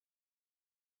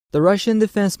The Russian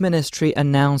Defense Ministry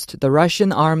announced the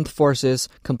Russian armed forces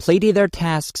completed their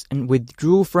tasks and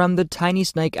withdrew from the tiny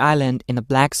snake island in the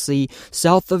Black Sea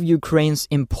south of Ukraine's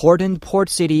important port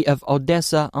city of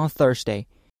Odessa on Thursday.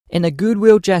 In a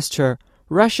goodwill gesture,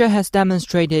 Russia has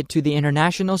demonstrated to the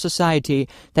international society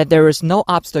that there is no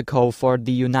obstacle for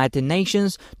the United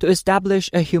Nations to establish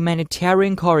a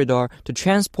humanitarian corridor to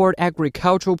transport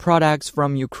agricultural products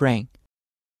from Ukraine.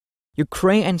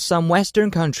 Ukraine and some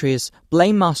Western countries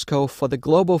blame Moscow for the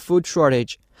global food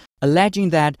shortage,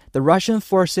 alleging that the Russian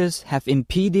forces have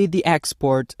impeded the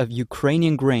export of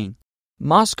Ukrainian grain.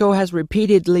 Moscow has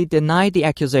repeatedly denied the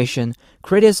accusation,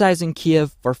 criticizing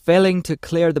Kiev for failing to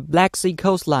clear the Black Sea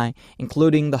coastline,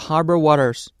 including the harbor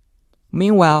waters.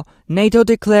 Meanwhile, NATO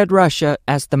declared Russia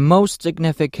as the most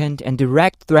significant and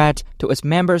direct threat to its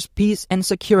members' peace and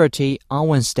security on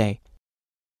Wednesday.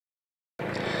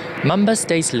 Member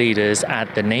States leaders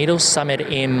at the NATO summit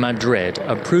in Madrid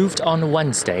approved on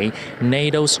Wednesday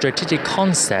NATO's Strategic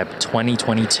Concept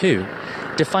 2022,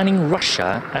 defining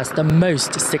Russia as the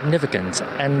most significant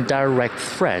and direct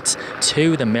threat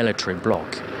to the military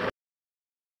bloc.